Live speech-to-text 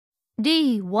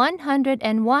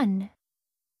D101.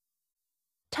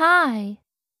 Tie.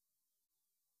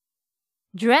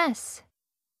 Dress.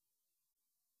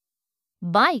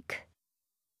 Bike.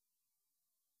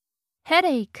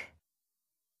 Headache.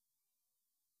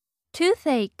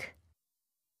 Toothache.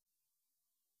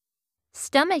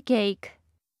 Stomachache.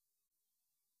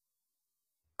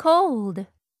 Cold.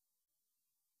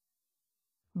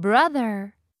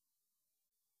 Brother.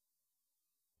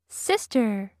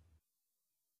 Sister.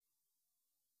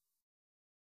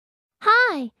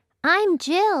 Hi, I'm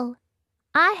Jill.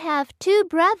 I have 2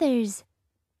 brothers.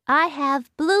 I have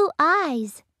blue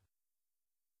eyes.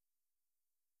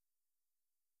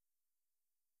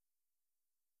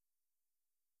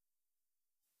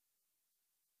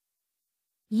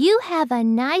 You have a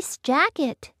nice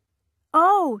jacket.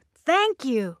 Oh, thank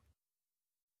you.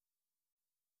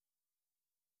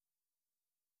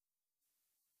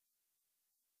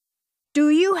 Do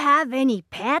you have any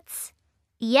pets?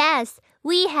 Yes,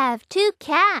 we have 2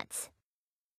 cats.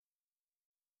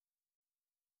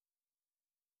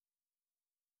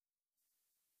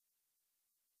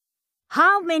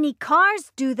 How many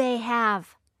cars do they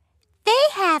have? They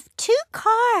have 2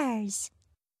 cars.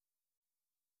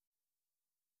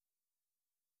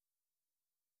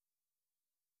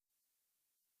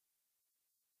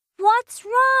 What's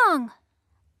wrong?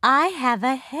 I have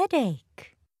a headache.